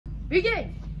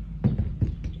Begin.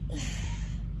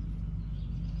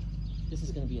 This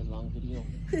is gonna be a long video.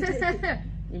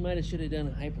 We might have should have done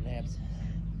a hyperlapse.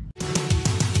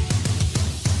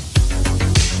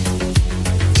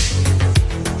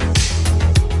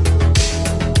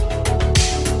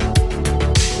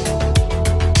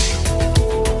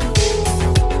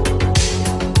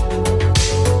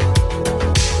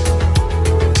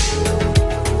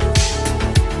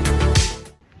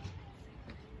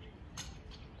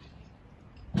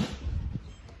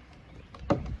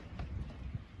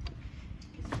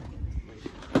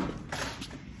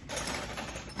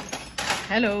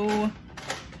 Hello. What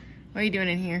are you doing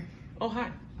in here? Oh, hi.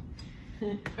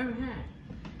 Oh,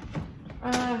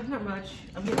 hi. Not much.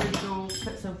 I'm getting ready to go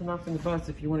cut something off in the bus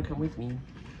if you want to come with me.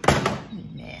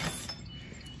 Mess.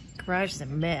 Garage is a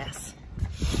mess.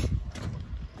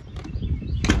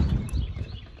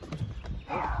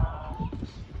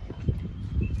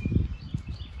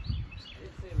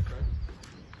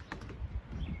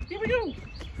 Here we go.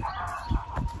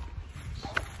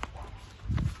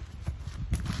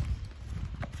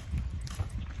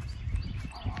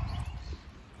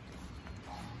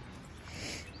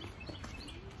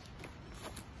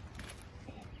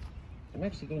 I'm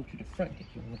actually going to the front if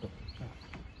you want to go.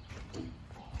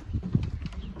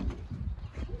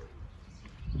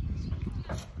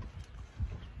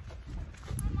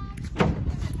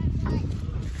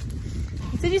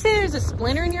 Did you say there's a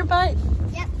splinter in your butt?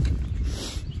 Yep.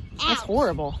 That's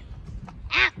horrible.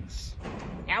 Ouch.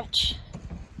 Ouch.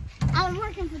 I've been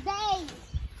working for days.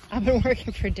 I've been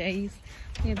working for days.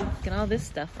 You had to get all this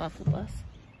stuff off the bus.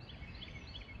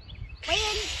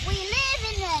 We live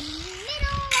in the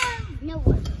middle of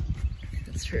nowhere.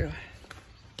 That's true.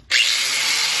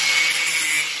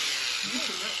 You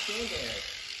cannot stand there.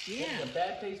 Yeah. That's a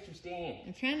bad place to stand.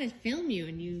 I'm trying to film you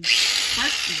and you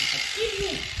parked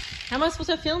me. How am I supposed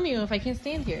to film you if I can't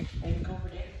stand here? Maybe go over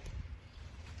there.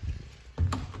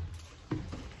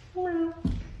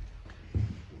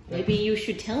 Maybe you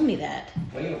should tell me that.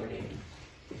 Way over there.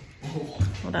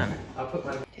 Hold on. I'll put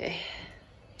my... Okay.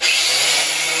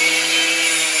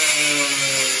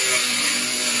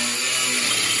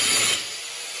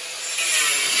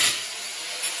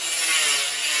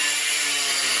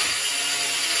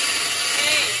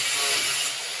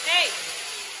 Hey!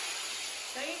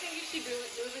 Don't you think you should be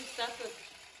moving stuff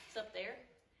that's up there?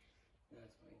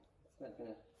 That's fine. It's not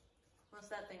gonna... What's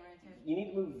that thing right there? You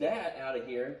need to move that out of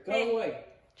here. Go Hey. away.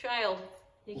 Child,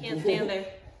 you can't stand there.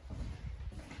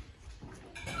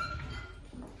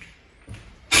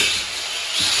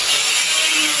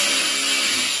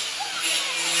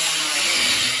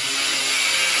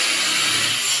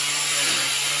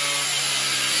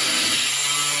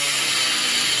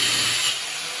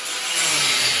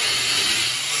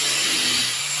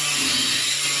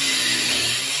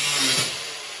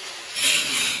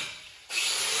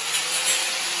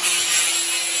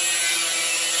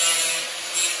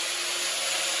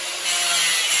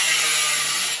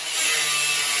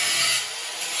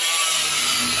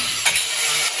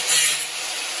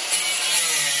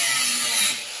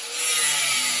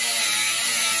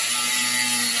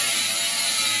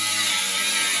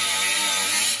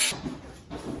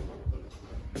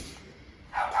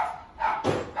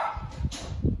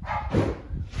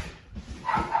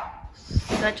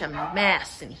 Such a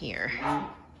mess in here.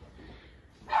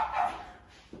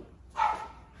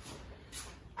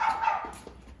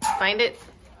 Find it?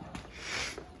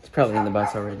 It's probably in the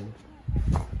bus already.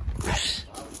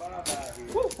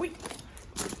 Whoa, wait.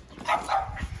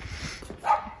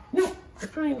 No,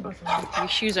 it's probably in the bus already. Your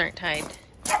shoes aren't tied.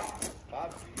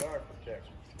 Yard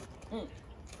protection.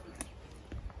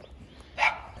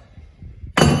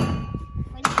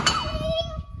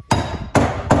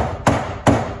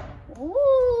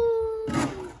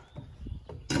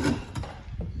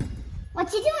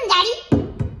 What you doing, Daddy?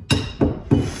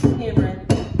 Here, Brent.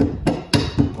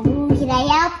 Ooh, can I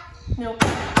help? No.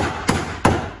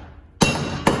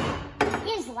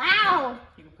 It's loud.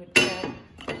 You can put that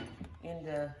in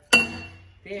there.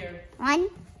 1,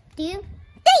 2,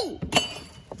 3.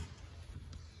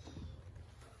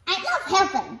 I love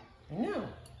helping. I know.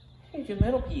 Here's your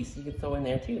metal piece you can throw in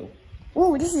there too.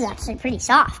 Ooh, this is actually pretty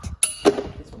soft.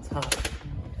 This one's hot. I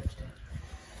won't touch that.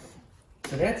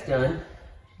 So that's done.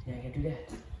 Now I gotta do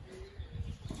that.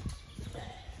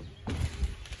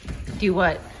 Do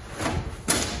what?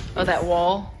 Oh, that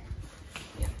wall?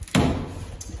 Yeah.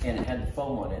 And it had the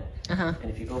foam on it. Uh-huh.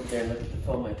 And if you go over there and look at the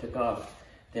foam I took off,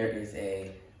 there is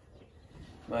a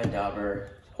mud dauber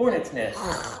hornet's nest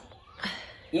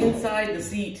inside the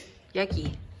seat.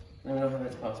 Yucky. I don't know how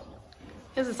that's possible.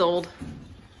 This is old.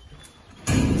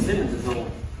 Simmons is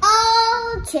old. Oh,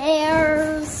 Musical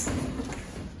chairs.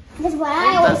 That's what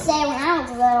I always say when I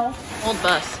was little. Old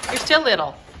bus. You're still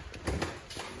little.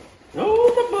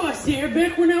 Oh, the bus here,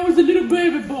 back when I was a little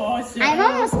baby boy. So. I'm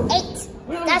almost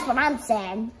 8. That's what I'm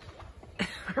saying.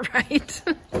 Right.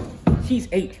 She's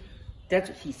 8. That's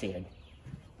what she said.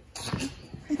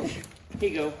 Here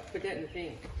you go. Put that in the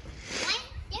thing.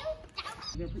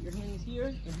 You're gonna put your hands here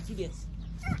and do this.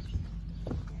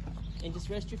 And just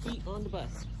rest your feet on the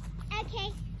bus.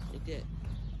 Okay. Like that.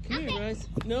 Come here, Russ.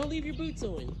 No, leave your boots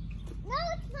on. No,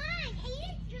 it's fine. I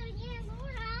used to here,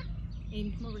 Laura.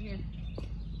 Aiden, come over here.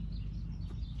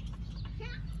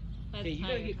 Hey, you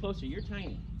gotta get closer. You're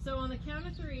tiny. So on the count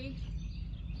of 3,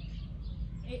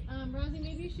 Rosie,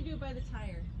 maybe you should do it by the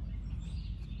tire.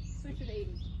 Switch with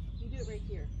Aiden. You do it right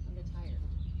here on the tire.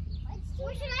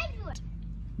 Where should I do it?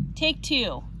 Take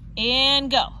 2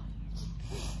 and go.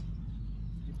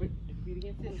 You put your feet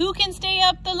against it. Who can stay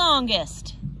up the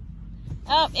longest?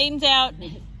 Oh, Aiden's out.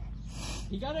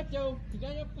 He got up though. He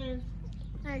got up there.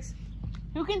 Nice.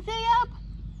 Who can stay up?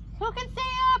 Who can stay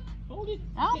up? Hold it.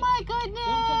 Oh my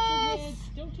goodness.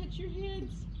 Don't touch your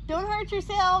heads. Don't hurt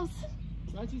yourselves.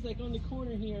 Rosie's like on the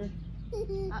corner here.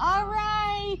 All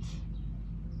right.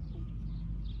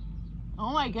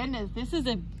 Oh my goodness, this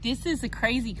is a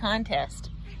crazy contest.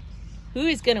 Who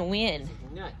is gonna win?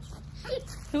 Nuts.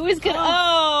 Who is gonna?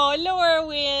 Oh, Laura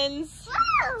wins.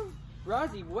 Woo!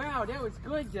 Rosie, wow, that was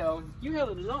good though. You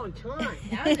held it a long time.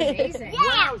 That was amazing.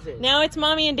 Wowzers. Now it's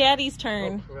Mommy and Daddy's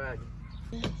turn. Oh, crud.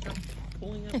 Stop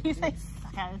pulling up. He's like,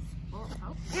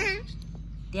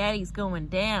 Daddy's going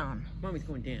down. Mommy's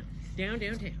going down. Down,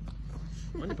 down, down.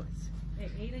 On the bus. Hey,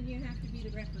 Aiden, you have to be the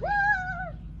referee. Woo!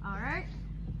 All right.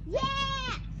 Yeah!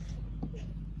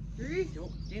 3,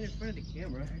 Don't stand in front of the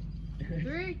camera.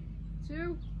 3,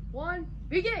 2, 1,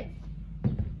 begin.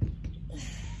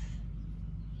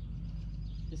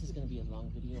 This is gonna be a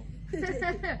long video.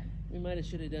 We might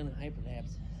should have done a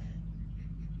hyperlapse.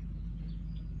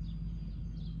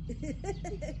 Who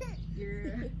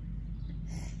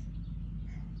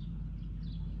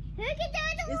can do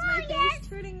it Is the my longest? face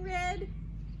turning red?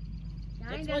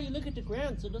 That's why you look at the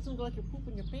ground so it doesn't look like you're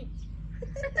pooping your pants.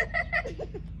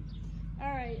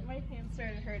 All right, my pants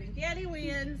started hurting. Daddy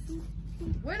wins.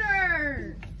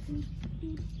 Winner!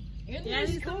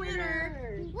 Daddy's the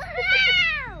winner.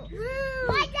 Wow!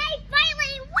 My dad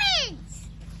finally wins!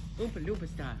 Oompa Loompa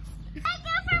style.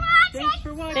 Thank you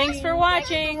for watching! Thanks for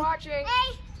watching. Thanks for watching. Hey,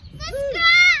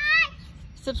 subscribe!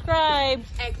 Subscribe.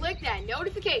 And click that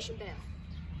notification bell.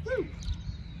 Woo.